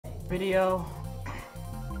video.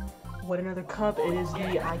 What another cup? It is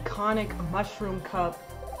the iconic mushroom cup.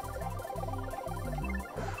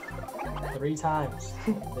 3 times.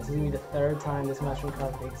 This is gonna be the 3rd time this mushroom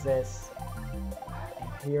cup exists. And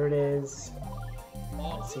here it is.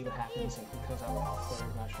 Let's see what happens if it comes out with the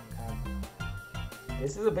 3rd mushroom cup.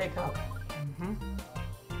 This is a big cup.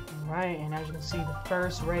 Right, and as you can see, the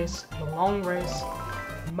first race, the long race,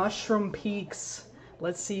 Mushroom Peaks.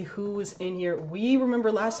 Let's see who is in here. We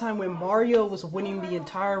remember last time when Mario was winning the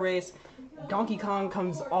entire race. Donkey Kong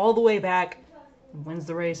comes all the way back, wins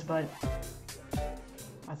the race, but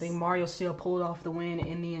I think Mario still pulled off the win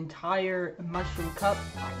in the entire Mushroom Cup.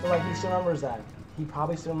 I feel like he still remembers that. He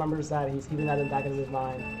probably still remembers that. He's keeping that in the back of his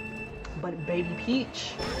mind. But Baby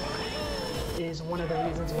Peach is one of the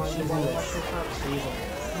reasons why he won the Mushroom Cup.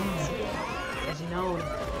 As known,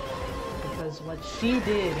 because what she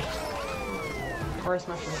did, first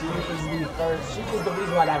Mushroom Cup. She was the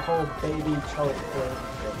reason why that whole baby choke thing.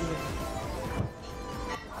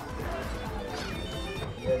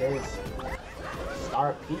 Here it is.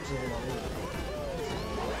 Star Peach is in the lead.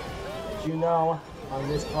 As you know, on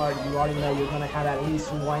this part, you already know you're gonna have at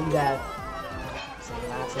least one death. So you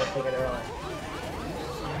have to take it early.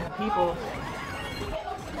 People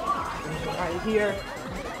right here.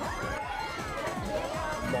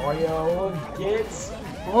 Mario gets.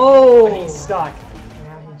 Oh! He's stuck.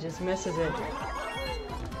 Yeah, he just misses it.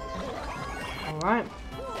 Alright.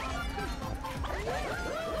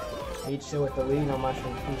 Peach still with the lead on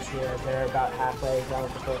Mushroom Peach here. They're about halfway down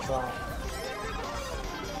with the first lap.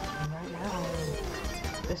 And right now,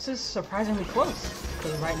 this is surprisingly close.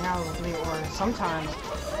 Because right now, or sometimes,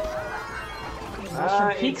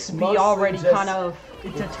 Mushroom Peaks be already kind of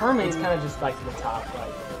determined. It's kind of just like the top,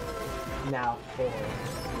 like, now for this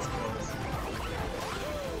case.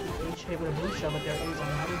 Peach hit with a blue shell, but there is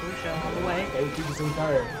another blue shell on the way. Baby Peach is in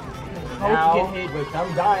 3rd. Now, Get hit. With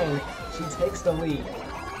them dying, she takes the lead.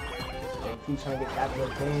 Baby Peach trying to get that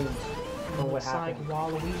revenge from what happened. Looks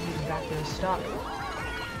like Waluigi's back there stuck.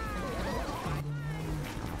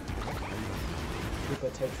 People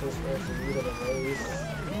take this first lead of the race.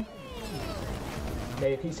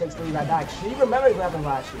 Baby Peach takes the lead right back. She remembers what happened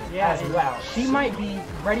last year. Yeah, as well. She might be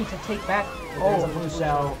ready to take back. There's a blue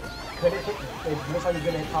shell. Could it hit? It looks like it's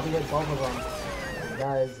gonna probably hit both of them. It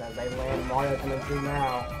does as they land. Mario coming through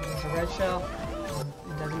now. There's a red shell.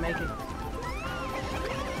 It doesn't make it.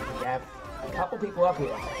 We have a couple people up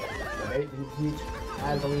here. Baby Peach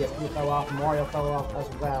has the lead. He fell off. Mario fell off as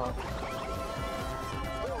well.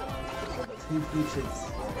 So the 2 Peaches.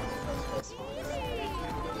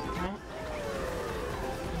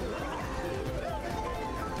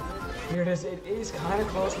 Here it is. It is kind of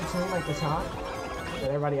close between like the top, but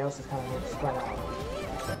everybody else is kind of spread out.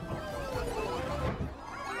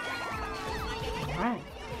 Alright.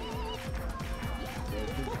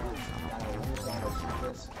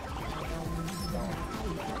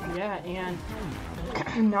 Yeah,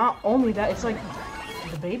 and not only that, it's like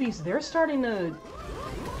the babies, they're starting to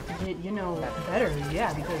get, you know, better.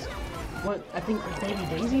 Yeah, because what I think Baby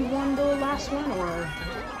Daisy won the last one, or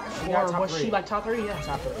was she like top 3? Yeah,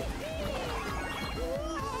 top 3.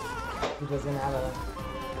 Because then have a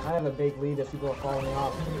kind of a big lead if people are falling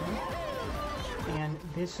off. And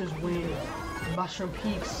this is when Mushroom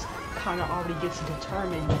Peaks kind of already gets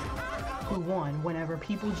determined who won. Whenever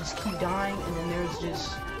people just keep dying, and then there's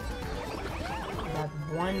just that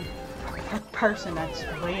one person that's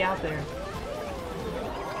way out there.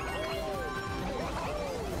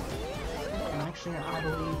 And actually, I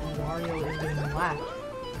believe Wario is getting lapped.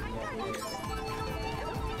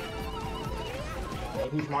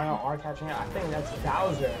 Maybe Mario are catching it. I think that's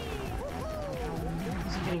Bowser.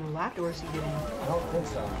 Is he getting lapped or is he getting... I don't think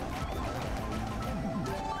so.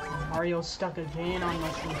 Mario's stuck again on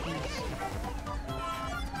Mushroom Peaks.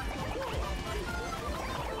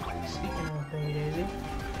 Speaking of Baby Daisy,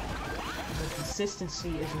 the consistency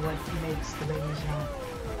is what makes the babies not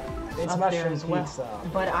It's up there Mushroom as well. Peaks, though.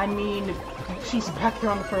 But I mean, she's back there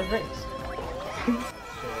on the first race.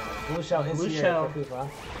 Blue shell hits Blue here shell. for Koopa.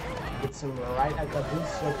 Gets him right at the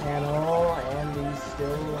booster panel, and he's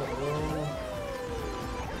still will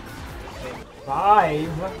survive.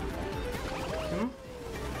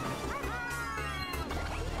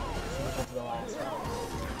 So to the last one.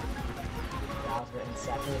 Bowser in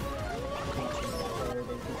 2nd, Peach in 3rd,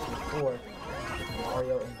 and Peach in 4th,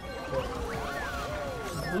 Mario in 5th.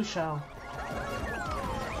 Blue shell.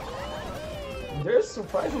 There's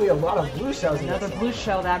surprisingly a lot of blue shells in this Another blue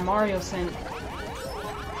shell that Mario sent.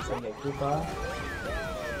 So we get Koopa.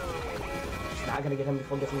 It's not gonna get him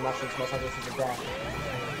before getting mushrooms. Most likely this is a death.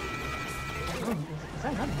 Oh, is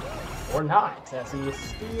that another? Or not, as he is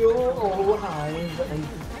still alive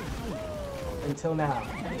until now.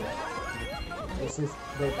 This is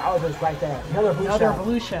the Bowser's right there. Another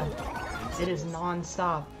blue shell. It is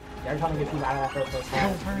non-stop. They're trying to get people out of that first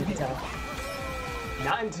time. You can tell.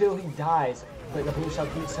 Not until he dies, but the blue shell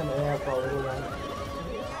keeps him in there for a little while.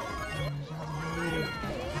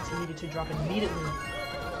 He needed to drop immediately.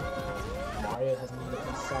 Mario has needed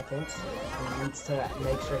a second. He needs to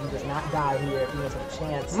make sure he does not die here if he has a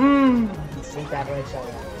chance. He sink that red shell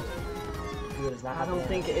down. He does not I don't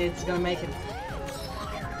think it's gonna make it.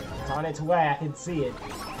 It's on its way, I can see it.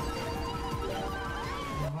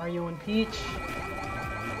 Mario and Peach.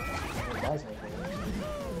 It does make it.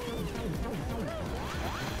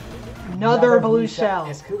 Another blue shell.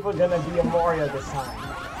 Is Koopa gonna be a Mario this time?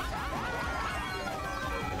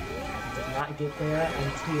 Does not get there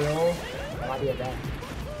until there might be a death.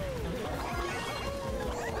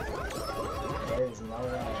 There is no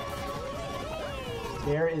way.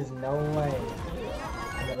 There is no way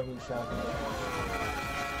another blue shell can make it.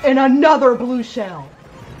 And another blue shell.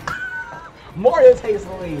 Mario takes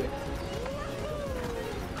the lead.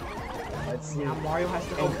 Let's see. Now Mario has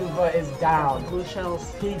to go. And Koopa is down. Blue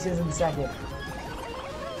shells. Peach is in second.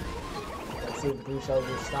 Let's see if the blue shells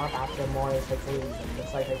will stop after Mario takes the lead. It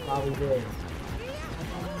looks like they probably did.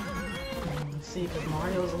 Let's see, because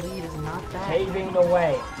Mario's lead is not that. Paving the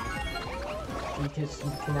way. Because he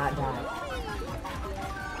cannot die.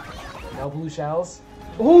 No blue shells.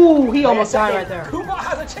 Ooh, he almost died right there. Koopa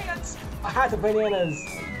has a chance! I had the bananas.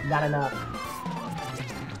 Not enough.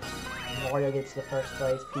 Mario gets the first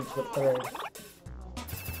place, Peach with third.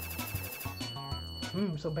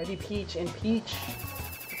 So Baby Peach and Peach,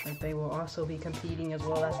 like they will also be competing as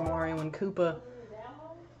well as Mario and Koopa.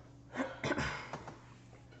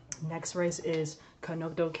 Next race is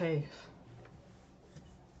Kanokdo Cave.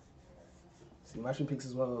 See, Mushroom Peaks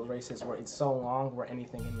is one of those races where it's so long where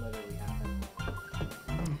anything can literally happen.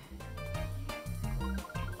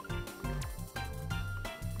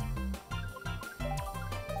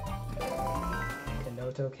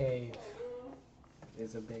 Kanokdo Cave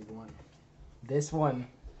is a big one. This one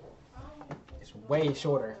is way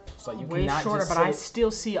shorter, so you Way cannot shorter, just but sit. I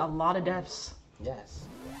still see a lot of deaths. Yes.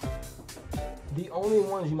 The only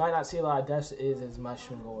ones you might not see a lot of deaths is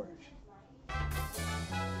Mushroom Gorge.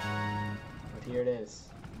 But here it is.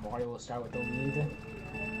 Mario will start with the lead.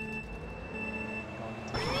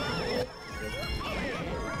 Yeah,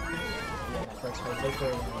 that first one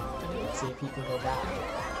victory. Let's see if he can go back.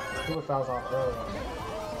 Koopa fouls off early.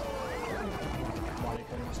 Mario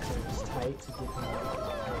comes to his tight to give him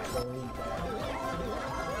the lead there.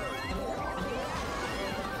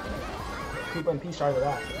 Koopa and Peach started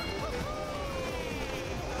that.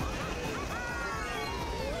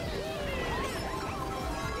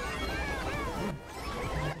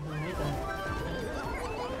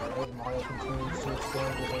 Mario continues to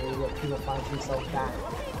expand with the lead. Koopa finds himself back in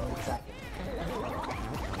second.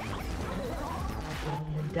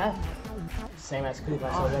 Death. Same as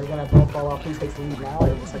Koopa, so they're gonna both fall off. Please takes the lead now.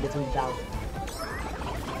 It looks like it's 3,000.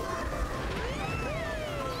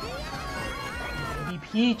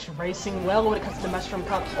 Peach racing well when it comes to the Mushroom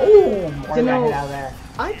Cup. Oh, Mario got know, hit out of there.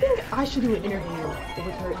 I think I should do an interview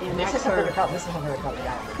with her and This ask is her her. favorite cup. This is her favorite cup.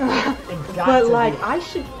 It got But to like, be. I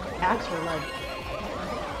should ask her like,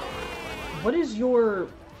 what is your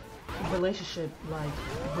relationship like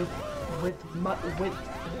with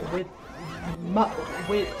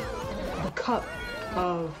the cup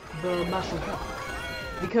of the Mushroom Cup?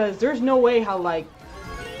 Because there's no way how like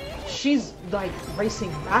she's like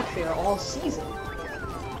racing back there all season.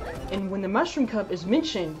 And when the Mushroom Cup is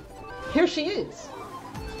mentioned, here she is.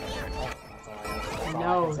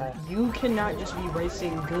 No, you cannot just be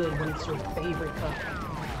racing good when it's your favorite cup.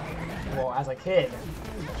 Well, as a kid,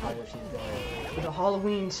 that's probably what she's doing. The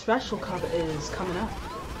Halloween special cup is coming up.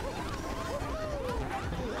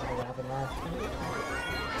 What happened now?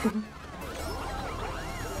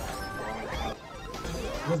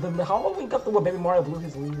 Was the Halloween cup the one Baby Mario blew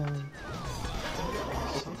his lead on?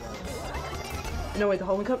 No, wait, the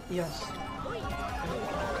Halloween cup? Yes.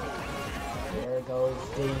 There goes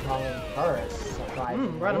Diddy Kong in first.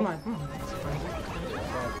 Surprisingly. Right on mine.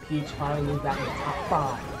 Peach finally moved back in the top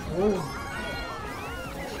 5. Ooh.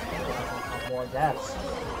 More deaths.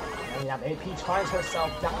 I mean, Peach finds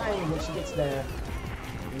herself dying when she gets there.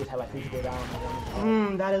 We just have like 3 to go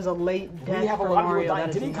down. That is a late death We have a for lot of Mario. people dying.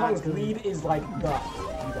 That is Diddy not Kong's good. lead is like the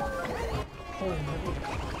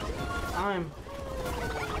Time.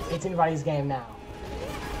 It's anybody's game now.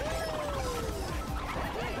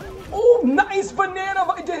 Oh, nice banana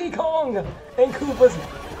by Diddy Kong! And Koopa's...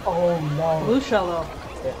 Oh no. Blue shell though.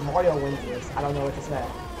 If Mario wins this, I don't know what to say.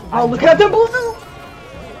 Oh, look at them blue!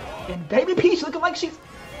 And Baby Peach looking like she's...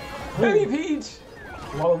 Baby Peach!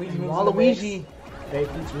 Waluigi. Waluigi. Baby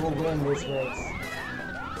Peach will win this race.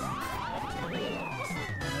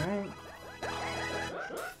 Alright.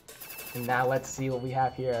 And now let's see what we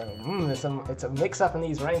have here. It's a mix-up in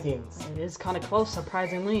these rankings. It is kind of close,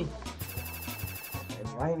 surprisingly. And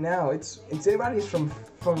right now, it's anybody's from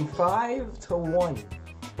 5 to 1.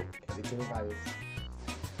 It's anybody's.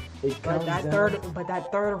 But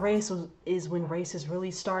that third race is when races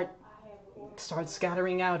really start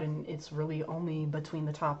scattering out, and it's really only between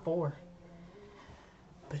the top 4.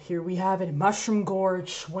 But here we have it, Mushroom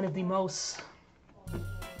Gorge, one of the most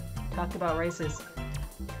talked about races.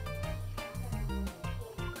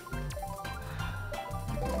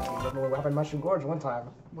 Remember what happened in Mushroom Gorge one time?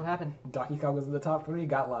 What happened? Donkey Kong was in the top 3,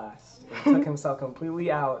 got last. And took himself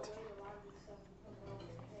completely out.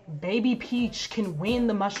 Baby Peach can win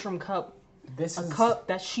the Mushroom Cup. This is a cup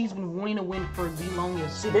that she's been wanting to win for the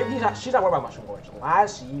longest. See, Baby Peach, she's not worried about Mushroom Gorge.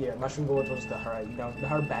 Last year, Mushroom Gorge was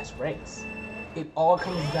her best race. It all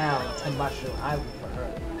comes down to Mushroom Island for her.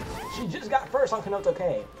 She just got first on Kanoto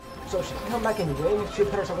Cave. So if she can come back and win, she'll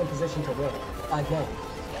put herself in position to win again.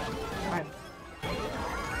 Alright.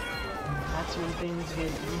 That's when things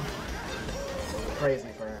get crazy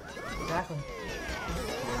for her. Exactly.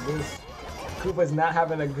 Koopa's not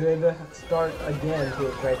having a good start again to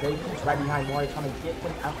his race. Baby Peach right behind Mario trying to get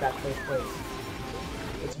him out that first place.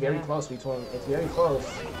 It's very close between. It's very close.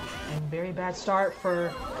 And very bad start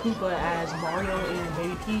for Koopa as Mario and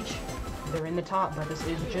Baby Peach. They're in the top, but this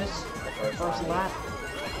is just the first lap.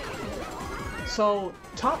 So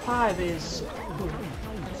top 5 is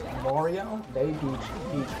Mario, Baby Peach,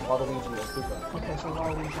 Waluigi, and Koopa. Okay, so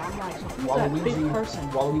Waluigi. I'm like, so who's that big person?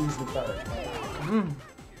 Waluigi's the third.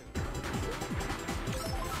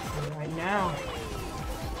 Right now.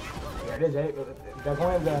 There it is. They're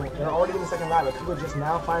already in the second lap, but Koopa just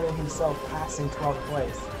now finding himself passing 12th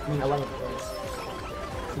place. I mean 11th place.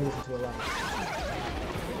 He moves into 11th.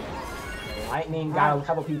 Lightning got a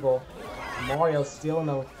couple people. Mario still in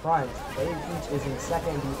the front. Baby Peach is in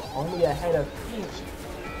second. He's only ahead of Peach.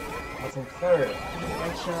 That's in third.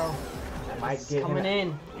 Right shell. That might get coming him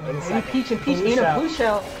in. Baby Peach and Peach in a blue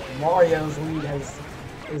shell. Mario's lead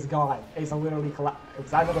is gone. It's literally collapsed.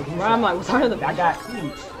 It's not another blue shell. I'm like, what's under the That got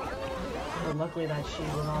Peach. But luckily that she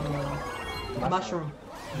was on the mushroom.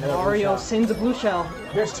 Mario sends a blue shell.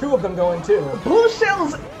 There's 2 of them going too. Blue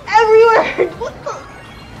shells everywhere! What the?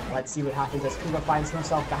 Let's see what happens as Koopa finds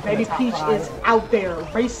himself back Baby in the top Peach 5. is out there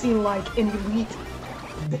racing like an elite.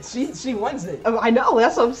 She wins it. I know,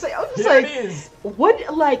 that's what I'm saying. I'm just Here like, it is. What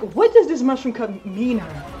does this Mushroom Cup mean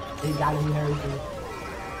her? He got it in everything.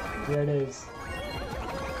 There it is.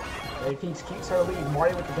 Baby Peach keeps her lead.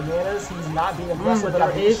 Mario with the bananas. He's not being aggressive.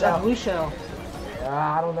 There is a blue shell.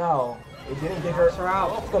 I don't know. It didn't get her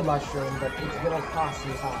out off the mushroom, but it's gonna cost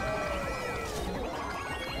some time.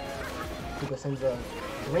 Koopa sends a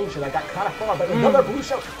green shell that got kind of far, but another blue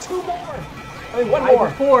shell. 2 more. I mean, 1 more.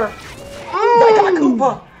 Before. That got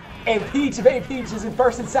Koopa. And Baby Peach is in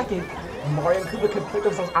first and second. Mario and Koopa could pick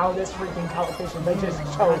themselves out of this freaking competition. They just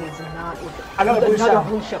choked. Another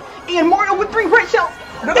blue shell. And Mario with 3 red shells.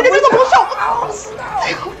 Another blue shell. Oh,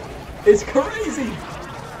 no. It's crazy.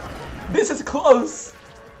 This is close.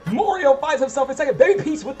 Mario finds himself in second. Baby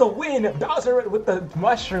Peach with the win. Bowser with the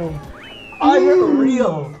mushroom.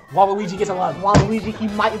 Unreal. Waluigi gets 11. Waluigi, he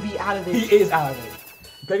might be out of this. He is out of it.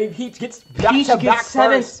 Baby Peach gets back-to-back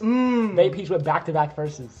first. Baby Peach with back-to-back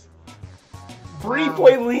verses.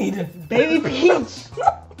 3-point lead. Baby Peach.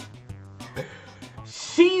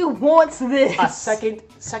 She wants this. A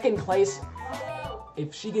second place.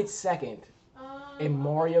 If she gets second and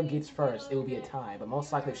Mario gets first, it will be a tie. But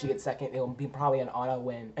most likely if she gets second, it will be probably an auto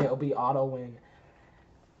win. It will be auto win.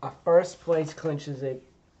 A first place clinches it.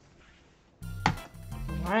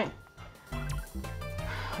 Alright.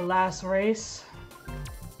 Last race.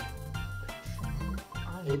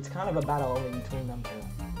 It's kind of a battle only between them two.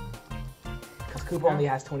 Because Koopa only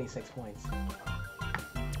has 26 points.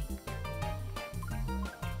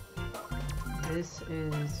 This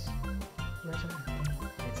is...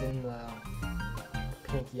 It's in the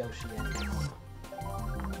pink Yoshi end.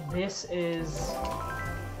 This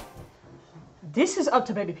is up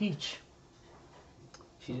to Baby Peach.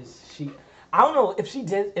 I don't know if she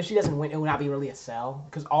doesn't win, it would not be really a sell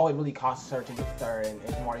because all it really costs her to get third, and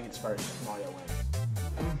if Mario gets first, Mario wins.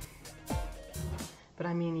 But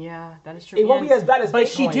I mean, yeah, that is true. It won't be as bad as. But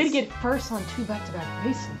she did get first on 2 back-to-back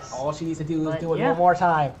races. All she needs to do is do it one more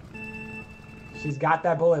time. She's got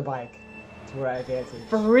that bullet bike to her advantage.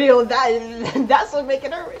 For real, that's what makes it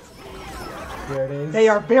nervous. Here it is. They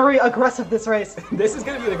are very aggressive this race. This is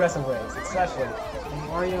gonna be an aggressive race, especially.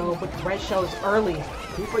 Mario with red shells early.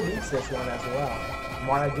 Koopa needs this one as well.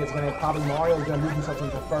 Mario's gonna move himself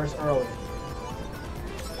into first early.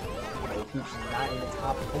 Peach is not in the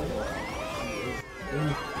top 4. She is in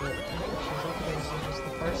fifth. She's okay, so just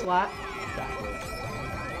the first lap. Exactly.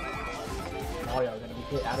 Mario gonna be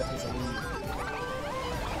hit out of his lead.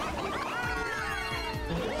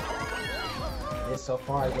 This so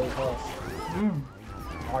far is really close.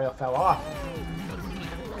 Mario fell off.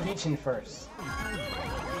 Peach in first.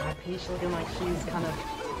 Peach looking like she's kind of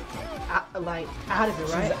out of it,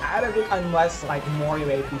 right? She's out of it unless like Mario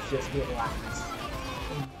and Peach just get laps.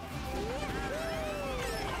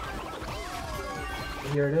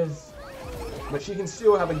 Here it is. But she can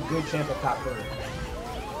still have a good chance of top 3.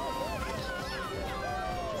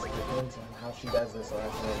 Just depends on how she does this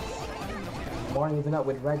last race. Mario moving up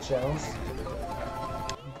with red shells.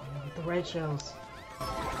 The red shells.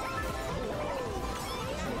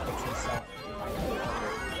 Puts himself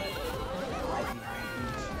right behind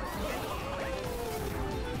Peach.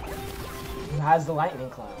 Who has the lightning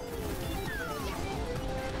cloud?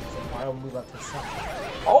 So Mario will move up to 7.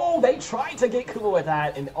 Oh, they tried to get Koopa with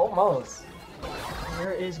that, and almost.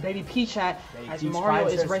 Where is Baby Peach at? As Peach Mario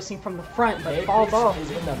is racing from the front, but falls off.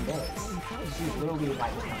 Is in the mix. She's literally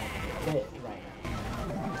like fit right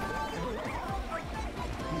now.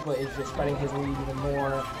 Koopa is just spreading his lead even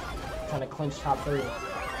more, trying to clinch top 3.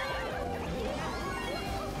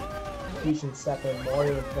 Peach in 2nd,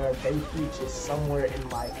 Mario in 3rd. Baby Peach is somewhere in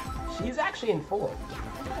like, she's actually in 4th.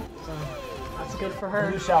 So that's good for her.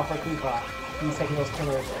 Blue shell for Koopa. He's taking those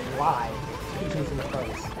pillars alive. Peach is in the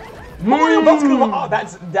first. Mario busts Koopa. Oh,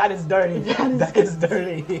 that is dirty. That is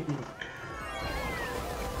dirty.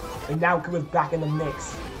 And now Koopa's back in the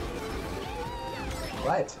mix.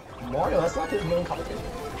 But Mario, that's not his main competition.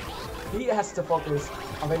 He has to focus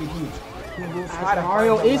on Baby Peach. He will try to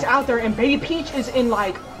Mario is out there, and Baby Peach is in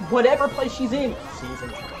like whatever place she's in. She's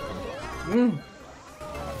in.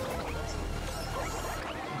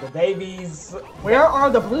 The babies. Where are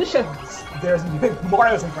the blue shells? There's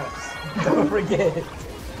Mario's in front of us. Don't forget.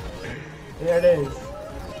 There it is.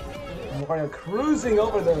 Mario cruising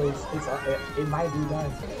over those. It might be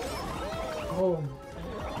done. Oh,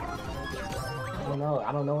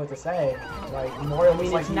 I don't know what to say. Like Mario looks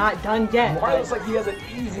like it's not done yet. Mario looks like he has an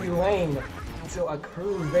easy lane to a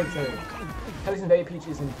cruise victory. At least Baby Peach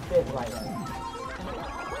is in 5th right now.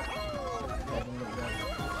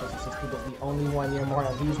 Koopa's the only one near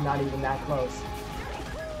Mario. He's not even that close.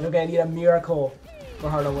 You're gonna need a miracle for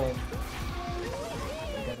her to win.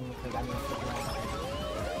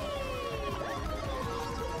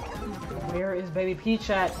 Where is Baby Peach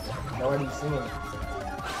at? Nowhere to be seen.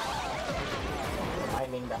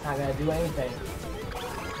 Lightning, that's not gonna do anything.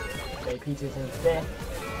 Baby Peach is in 5th.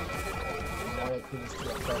 Mario cruises to the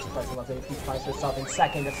first place unless Baby Peach finds herself in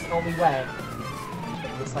 2nd. That's the only way.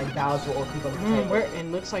 It looks like Bowser or Koopa can take it. It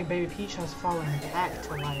looks like Baby Peach has fallen back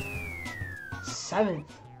to like 7th.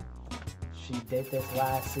 She did this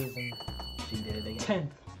last season. She did it again.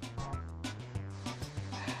 10th.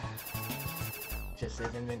 Just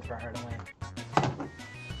isn't meant for her to win.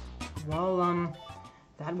 Well,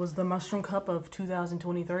 that was the Mushroom Cup of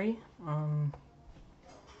 2023.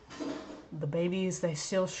 The babies, they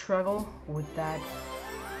still struggle with that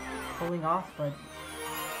pulling off, but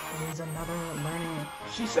it is another learning.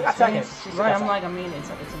 She still got 2nd. Right,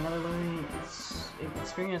 it's another learning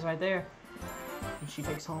experience right there. And she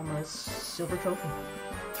takes home a silver trophy.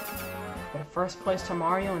 But first place to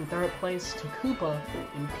Mario and 3rd place to Koopa,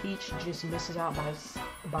 and Peach just misses out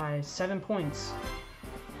by 7 points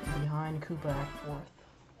behind Koopa at 4th.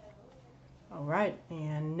 Alright,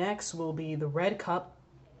 and next will be the Red Cup,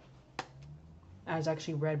 as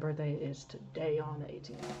actually Red birthday is today on the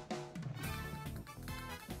 18th.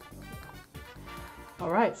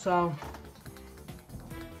 Alright, so